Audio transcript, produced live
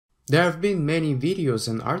There have been many videos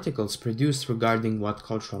and articles produced regarding what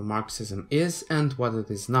cultural Marxism is and what it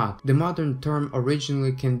is not. The modern term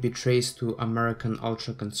originally can be traced to American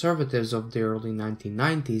ultra-conservatives of the early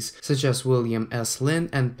 1990s, such as William S. Lynn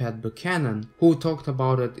and Pat Buchanan, who talked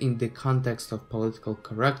about it in the context of political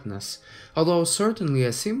correctness, although certainly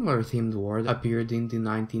a similar themed word appeared in the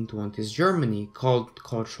 1920s Germany called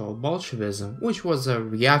cultural Bolshevism, which was a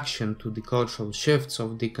reaction to the cultural shifts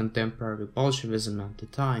of the contemporary Bolshevism at the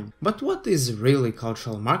time. But what is really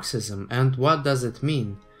cultural Marxism and what does it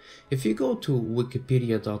mean? If you go to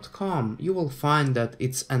wikipedia.com, you will find that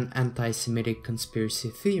it's an anti-Semitic conspiracy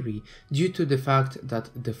theory due to the fact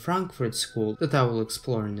that the Frankfurt School, that I will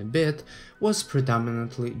explore in a bit, was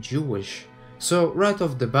predominantly Jewish. So right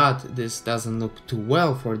off the bat, this doesn't look too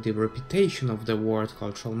well for the reputation of the word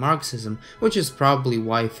cultural Marxism, which is probably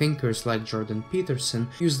why thinkers like Jordan Peterson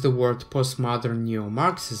use the word postmodern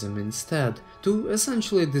neo-Marxism instead, to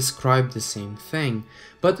essentially describe the same thing.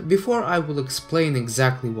 But before I will explain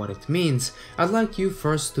exactly what it means, I'd like you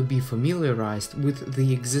first to be familiarized with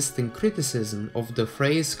the existing criticism of the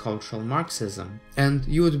phrase cultural Marxism. And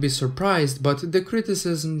you would be surprised, but the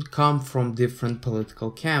criticism comes from different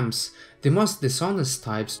political camps. The most dishonest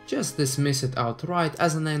types just dismiss it outright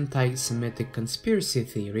as an anti-Semitic conspiracy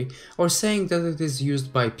theory, or saying that it is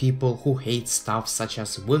used by people who hate stuff such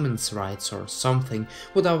as women's rights or something,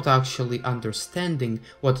 without actually understanding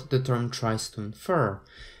what the term tries to infer.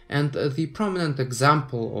 And the prominent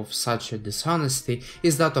example of such a dishonesty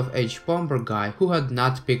is that of H. Bomber Guy, who had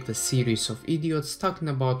not picked a series of idiots talking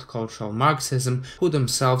about cultural Marxism who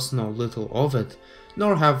themselves know little of it,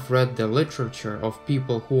 nor have read the literature of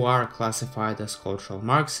people who are classified as cultural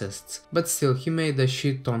Marxists, but still he made a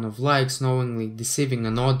shit ton of likes knowingly deceiving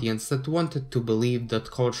an audience that wanted to believe that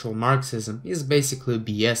cultural Marxism is basically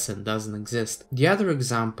BS and doesn't exist. The other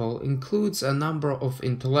example includes a number of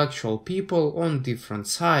intellectual people on different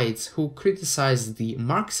sides who criticize the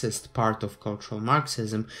Marxist part of cultural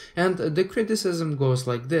Marxism, and the criticism goes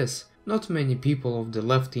like this. Not many people of the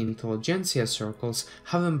lefty intelligentsia circles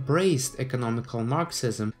have embraced economical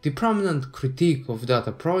Marxism. The prominent critique of that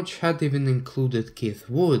approach had even included Keith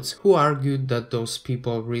Woods, who argued that those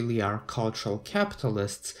people really are cultural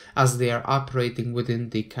capitalists, as they are operating within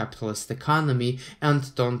the capitalist economy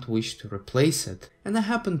and don't wish to replace it. And I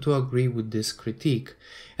happen to agree with this critique.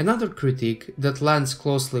 Another critique that lands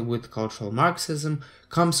closely with cultural Marxism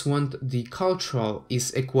comes when the cultural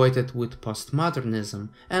is equated with postmodernism,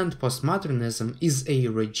 and postmodernism is a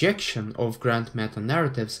rejection of grand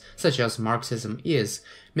meta-narratives such as Marxism is,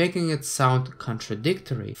 making it sound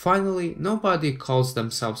contradictory. Finally, nobody calls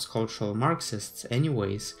themselves cultural Marxists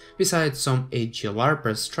anyways, besides some edgy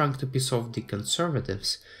LARPers trying to piss off the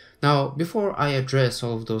conservatives. Now, before I address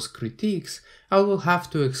all of those critiques, I will have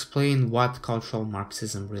to explain what cultural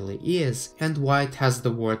Marxism really is, and why it has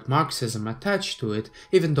the word Marxism attached to it,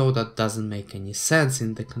 even though that doesn't make any sense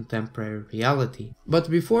in the contemporary reality. But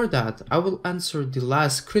before that, I will answer the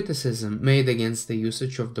last criticism made against the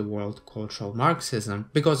usage of the word cultural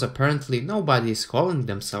Marxism, because apparently nobody is calling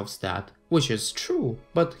themselves that. Which is true,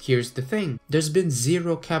 but here's the thing. There's been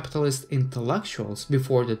zero capitalist intellectuals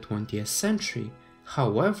before the 20th century.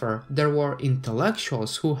 However, there were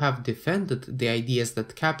intellectuals who have defended the ideas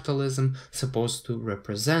that capitalism is supposed to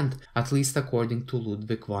represent, at least according to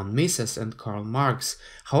Ludwig von Mises and Karl Marx.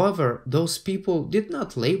 However, those people did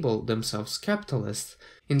not label themselves capitalists.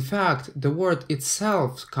 In fact, the word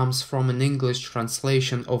itself comes from an English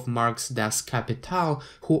translation of Marx' Das Kapital,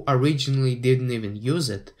 who originally didn't even use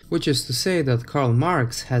it. Which is to say that Karl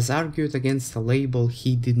Marx has argued against a label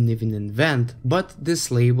he didn't even invent, but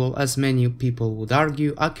this label, as many people would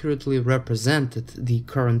argue, accurately represented the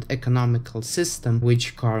current economical system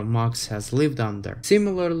which Karl Marx has lived under.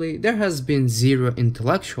 Similarly, there has been zero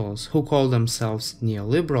intellectuals who call themselves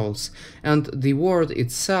neoliberals, and the word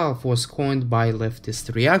itself was coined by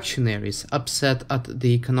leftist reactionaries upset at the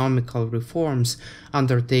economical reforms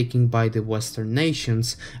undertaken by the Western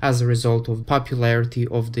nations as a result of popularity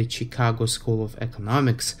of the Chicago School of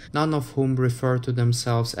Economics, none of whom refer to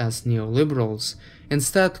themselves as neoliberals,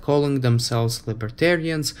 instead calling themselves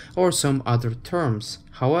libertarians or some other terms.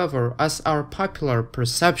 However, as our popular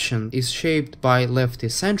perception is shaped by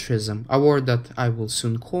lefty-centrism, a word that I will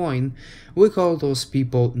soon coin, we call those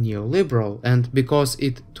people neoliberal, and because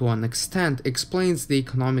it to an extent explains the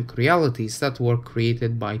economic realities that were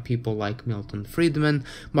created by people like Milton Friedman,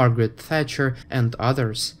 Margaret Thatcher, and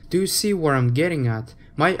others. Do you see where I'm getting at?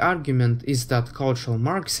 My argument is that cultural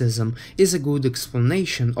Marxism is a good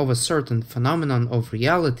explanation of a certain phenomenon of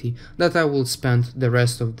reality that I will spend the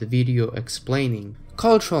rest of the video explaining.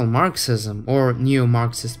 Cultural Marxism, or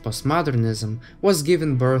neo-Marxist postmodernism, was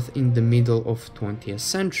given birth in the middle of 20th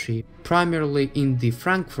century, primarily in the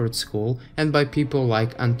Frankfurt School and by people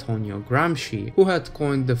like Antonio Gramsci, who had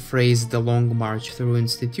coined the phrase "the long march through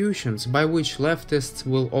institutions," by which leftists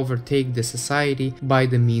will overtake the society by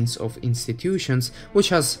the means of institutions, which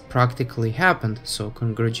has practically happened, so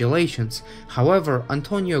congratulations. However,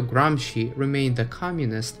 Antonio Gramsci remained a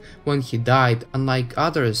communist when he died, unlike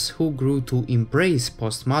others who grew to embrace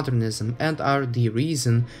postmodernism and are the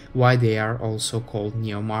reason why they are also called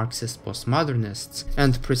neo-Marxist postmodernists.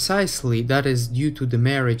 And precisely that is due to the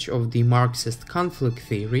marriage of the Marxist conflict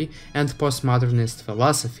theory and postmodernist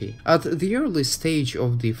philosophy. At the early stage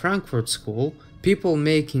of the Frankfurt School, people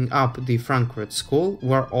making up the Frankfurt School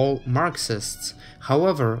were all Marxists.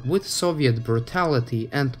 However, with Soviet brutality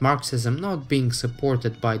and Marxism not being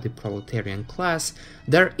supported by the proletarian class,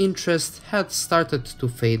 their interest had started to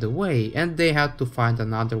fade away and they had to find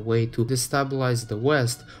another way to destabilize the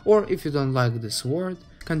West, or if you don't like this word,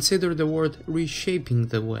 consider the word reshaping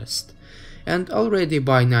the West. And already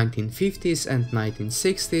by 1950s and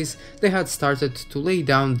 1960s, they had started to lay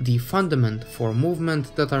down the fundament for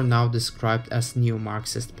movements that are now described as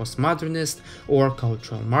neo-Marxist postmodernist or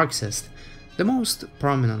cultural Marxist. The most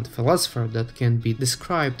prominent philosopher that can be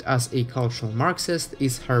described as a cultural Marxist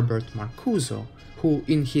is Herbert Marcuse, who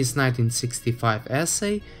in his 1965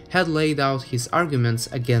 essay had laid out his arguments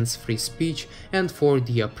against free speech and for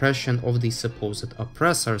the oppression of the supposed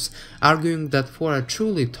oppressors, arguing that for a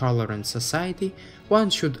truly tolerant society, one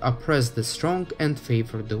should oppress the strong and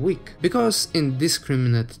favor the weak, because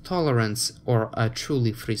indiscriminate tolerance or a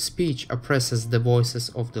truly free speech oppresses the voices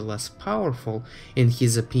of the less powerful, in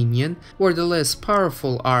his opinion, where the less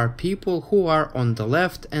powerful are people who are on the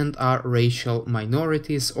left and are racial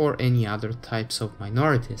minorities or any other types of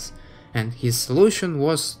minorities. And his solution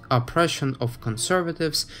was oppression of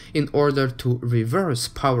conservatives in order to reverse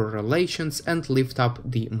power relations and lift up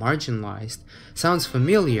the marginalized. Sounds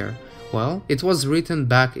familiar? Well, it was written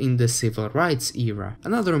back in the civil rights era.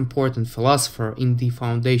 Another important philosopher in the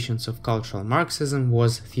foundations of cultural Marxism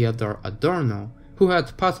was Theodor Adorno, who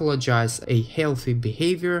had pathologized a healthy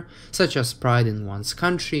behavior such as pride in one's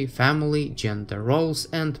country, family, gender roles,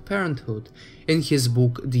 and parenthood in his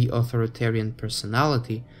book The Authoritarian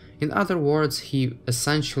Personality. In other words, he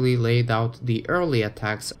essentially laid out the early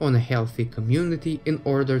attacks on a healthy community in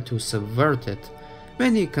order to subvert it.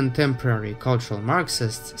 Many contemporary cultural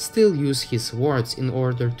Marxists still use his words in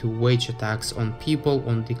order to wage attacks on people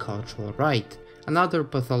on the cultural right. Another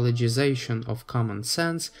pathologization of common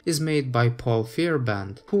sense is made by Paul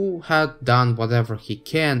Feyerabend, who had done whatever he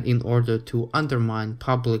can in order to undermine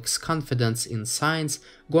public's confidence in science,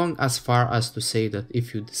 going as far as to say that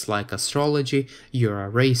if you dislike astrology, you're a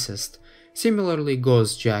racist. Similarly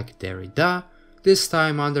goes Jacques Derrida, this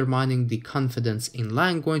time undermining the confidence in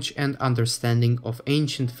language and understanding of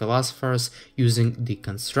ancient philosophers using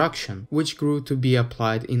deconstruction, which grew to be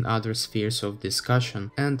applied in other spheres of discussion,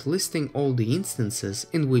 and listing all the instances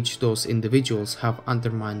in which those individuals have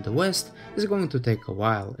undermined the West is going to take a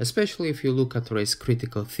while, especially if you look at race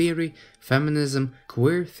critical theory, feminism,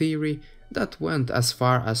 queer theory, that went as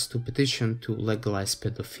far as to petition to legalize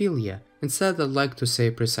pedophilia. Instead, I'd like to say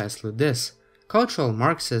precisely this. Cultural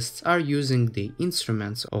Marxists are using the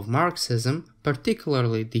instruments of Marxism,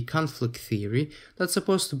 particularly the conflict theory, that's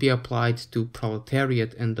supposed to be applied to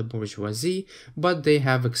proletariat and the bourgeoisie, but they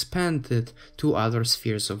have expanded to other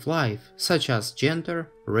spheres of life, such as gender,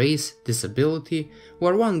 race, disability,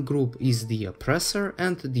 where one group is the oppressor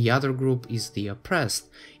and the other group is the oppressed.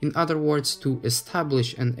 In other words, to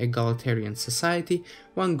establish an egalitarian society,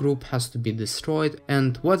 one group has to be destroyed,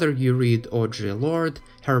 and whether you read Audre Lorde,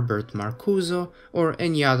 Herbert Marcuse, or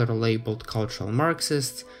any other labeled cultural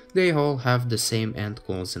Marxists, they all have the same end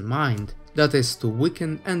goals in mind. That is to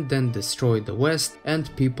weaken and then destroy the West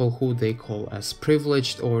and people who they call as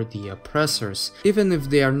privileged or the oppressors, even if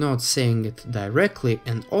they are not saying it directly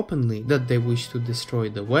and openly that they wish to destroy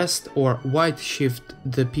the West or white shift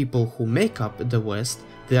the people who make up the West.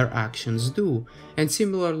 Their actions do. And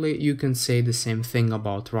similarly, you can say the same thing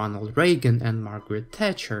about Ronald Reagan and Margaret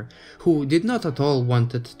Thatcher, who did not at all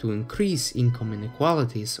wanted to increase income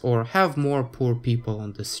inequalities or have more poor people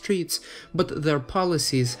on the streets, but their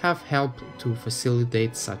policies have helped to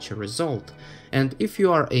facilitate such a result. And if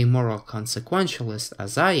you are a moral consequentialist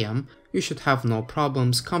as I am, you should have no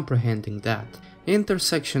problems comprehending that.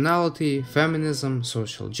 Intersectionality, feminism,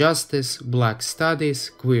 social justice, black studies,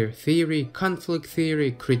 queer theory, conflict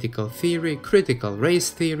theory, critical race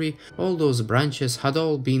theory, all those branches had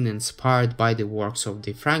all been inspired by the works of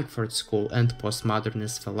the Frankfurt School and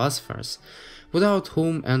postmodernist philosophers. without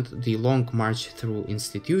whom and the long march through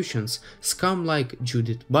institutions, scum like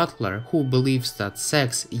Judith Butler, who believes that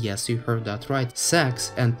sex, yes you heard that right,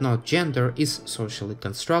 sex and not gender is socially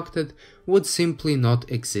constructed, would simply not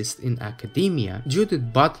exist in academia.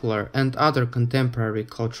 Judith Butler and other contemporary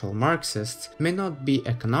cultural Marxists may not be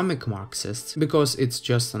economic Marxists because it's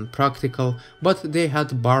just unpractical, but they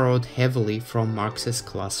had borrowed heavily from Marxist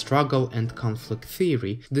class struggle and conflict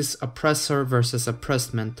theory. This oppressor versus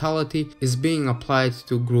oppressed mentality is being applied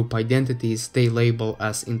to group identities they label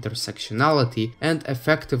as intersectionality and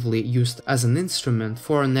effectively used as an instrument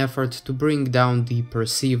for an effort to bring down the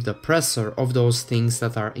perceived oppressor of those things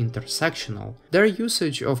that are intersectional. Their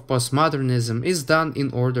usage of postmodernism is done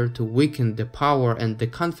in order to weaken the power and the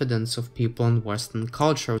confidence of people in Western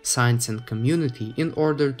culture, science and community in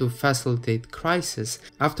order to facilitate crisis,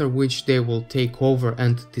 after which they will take over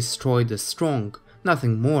and destroy the strong.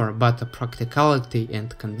 Nothing more but a practicality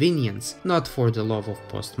and convenience, not for the love of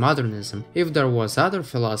postmodernism. If there was other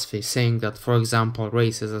philosophy saying that, for example,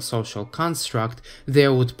 race is a social construct, they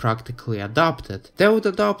would practically adopt it. They would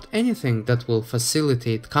adopt anything that will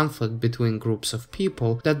facilitate conflict between groups of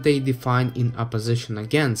people that they define in opposition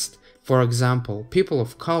against. For example, people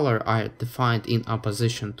of color are defined in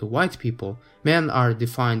opposition to white people, men are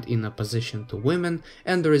defined in opposition to women,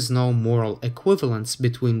 and there is no moral equivalence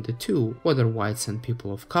between the two, whether whites and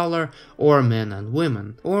people of color, or men and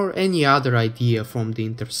women, or any other idea from the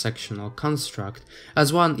intersectional construct,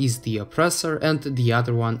 as one is the oppressor and the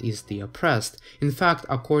other one is the oppressed. In fact,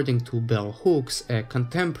 according to Bell Hooks, a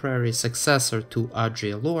contemporary successor to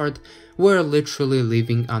Audre Lorde, we're literally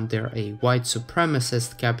living under a white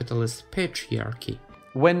supremacist capitalist patriarchy.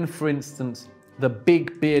 When, for instance, the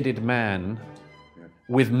big bearded man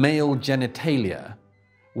with male genitalia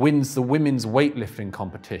wins the women's weightlifting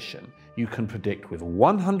competition, you can predict with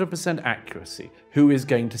 100% accuracy who is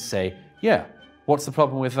going to say, yeah, what's the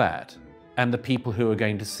problem with that? And the people who are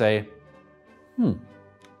going to say,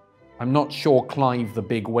 I'm not sure Clive the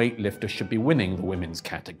big weightlifter should be winning the women's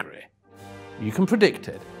category. You can predict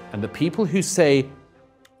it. And the people who say,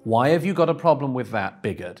 why have you got a problem with that,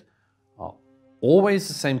 bigot, are always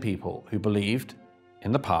the same people who believed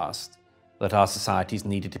in the past that our societies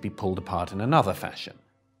needed to be pulled apart in another fashion.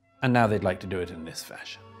 And now they'd like to do it in this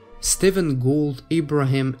fashion. Stephen Gould,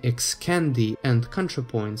 Ibrahim X. Kendi, and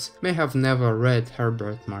ContraPoints may have never read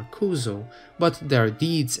Herbert Marcuse, but their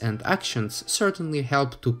deeds and actions certainly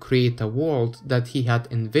helped to create a world that he had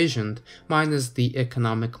envisioned, minus the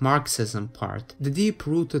economic Marxism part. The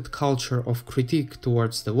deep-rooted culture of critique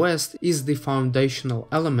towards the West is the foundational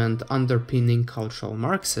element underpinning cultural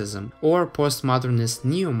Marxism, or postmodernist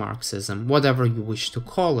neo-Marxism, whatever you wish to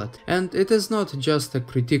call it, and it is not just a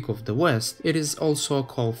critique of the West, it is also a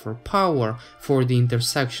call for power for the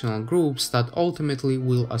intersectional groups that ultimately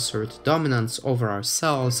will assert dominance over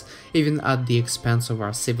ourselves even at the expense of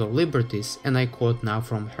our civil liberties, and I quote now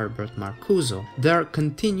from Herbert Marcuse. Their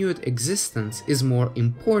continued existence is more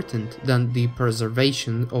important than the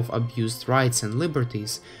preservation of abused rights and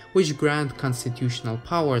liberties, which grant constitutional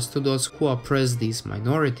powers to those who oppress these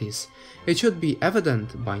minorities. It should be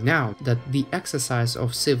evident by now that the exercise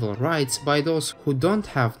of civil rights by those who don't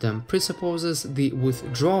have them presupposes the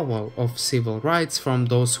withdrawal of civil rights from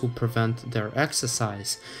those who prevent their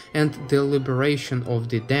exercise, and the liberation of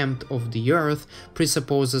the damned of the earth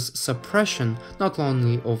presupposes suppression not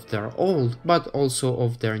only of their old but also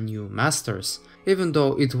of their new masters. Even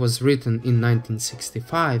though it was written in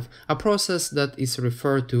 1965, a process that is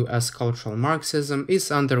referred to as cultural Marxism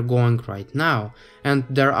is undergoing right now, and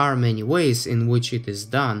there are many ways in which it is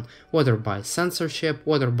done, whether by censorship,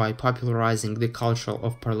 whether by popularizing the culture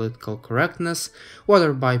of political correctness,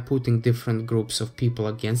 whether by putting different groups of people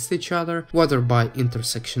against each other, whether by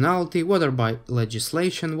intersectionality, whether by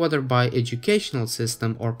legislation, whether by educational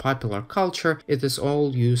system or popular culture. It is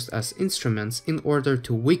all used as instruments in order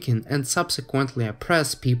to weaken and subsequently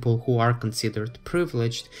oppress people who are considered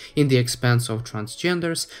privileged in the expense of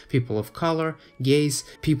transgenders, people of color, gays,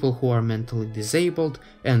 people who are mentally disabled,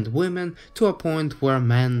 and women, to a point where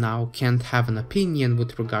men now can't have an opinion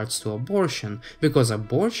with regards to abortion, because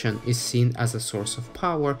abortion is seen as a source of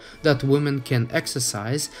power that women can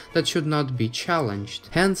exercise that should not be challenged.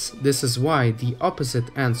 Hence, this is why the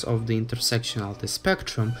opposite ends of the intersectionality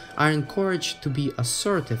spectrum are encouraged to be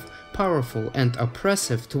assertive, powerful and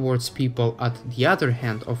oppressive towards people at the other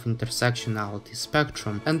hand of intersectionality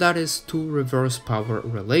spectrum, and that is to reverse power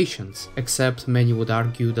relations, except many would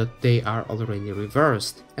argue that they are already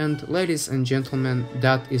reversed. And ladies and gentlemen,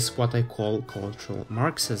 that is what I call cultural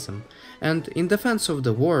Marxism. And in defense of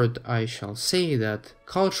the word, I shall say that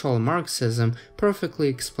Cultural Marxism perfectly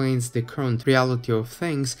explains the current reality of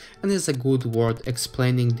things and is a good word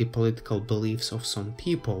explaining the political beliefs of some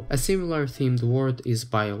people. A similar themed word is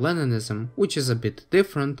bio-Leninism, which is a bit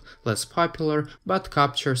different, less popular, but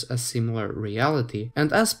captures a similar reality.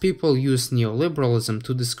 And as people use neoliberalism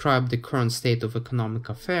to describe the current state of economic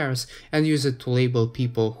affairs and use it to label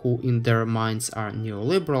people who in their minds are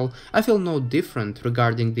neoliberal, I feel no different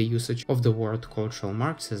regarding the usage of the word cultural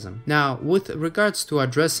Marxism. Now, with regards to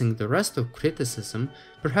addressing the rest of criticism,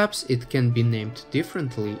 perhaps it can be named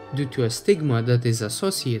differently due to a stigma that is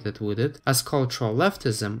associated with it, as cultural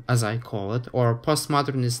leftism, as I call it, or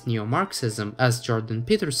postmodernist neo-Marxism, as Jordan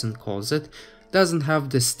Peterson calls it, doesn't have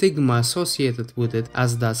the stigma associated with it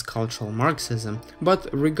as does cultural Marxism. But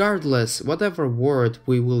regardless, whatever word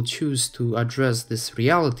we will choose to address this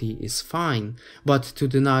reality is fine, but to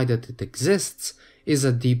deny that it exists is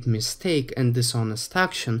a deep mistake and dishonest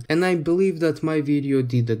action, and I believe that my video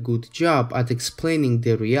did a good job at explaining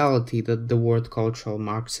the reality that the word cultural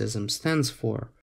Marxism stands for.